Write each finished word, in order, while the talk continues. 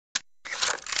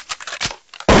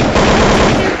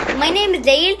my name is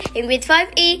Dale in grade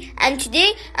 5A, and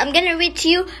today I'm gonna read to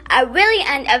you a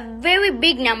very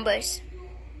big numbers.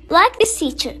 Like this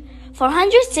teacher,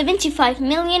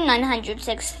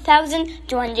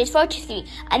 475,906,243.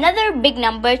 Another big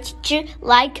number teacher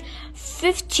like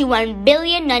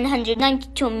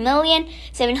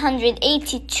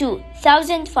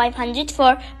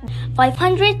 51,992,782,504,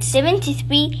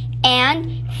 573,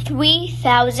 and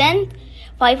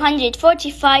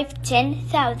 3,545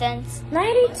 10,000s.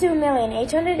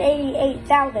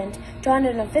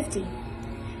 92,888,250.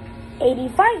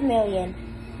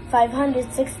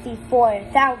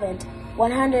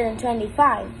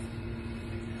 85,564,125.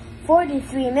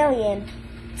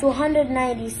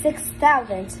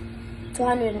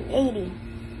 43,296,280.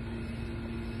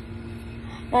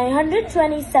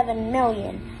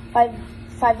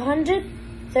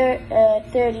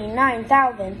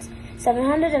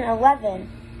 927,539,711.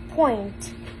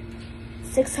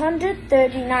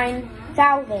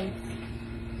 639,000.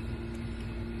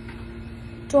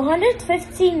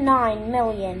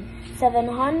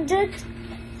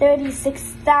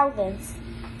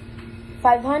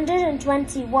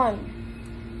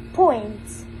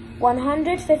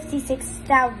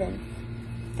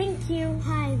 Thank you.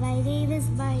 Hi, my name is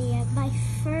Maria. My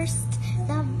first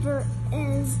number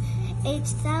is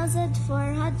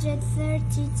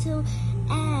 8,432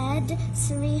 and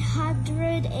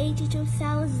 382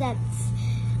 thousandths.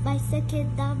 My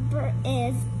second number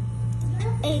is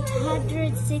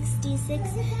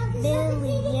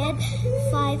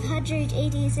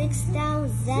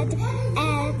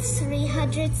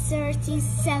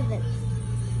 866,586,337.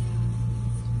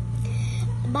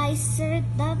 My third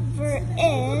number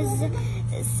is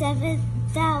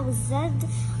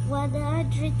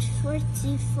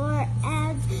 7,144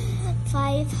 and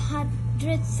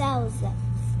 500,000.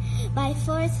 My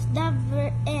fourth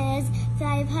number is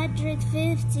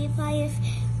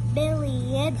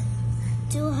 555,258,338.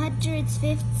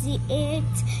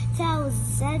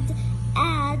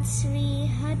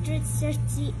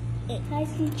 Hi,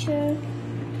 teacher.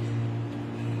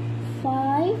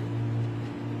 5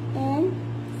 and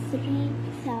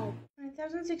 3,000.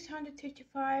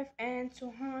 9,635 and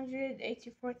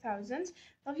 284,000.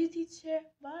 Love you, teacher.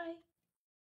 Bye.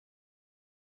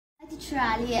 Teacher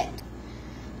Alyaa.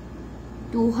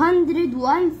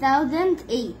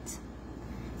 201,008.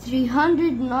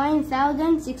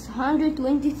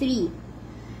 309,623.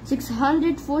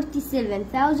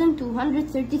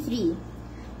 647,233.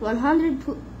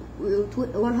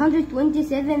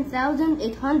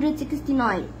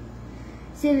 127,869.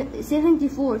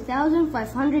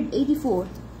 74,584.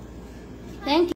 Thank you.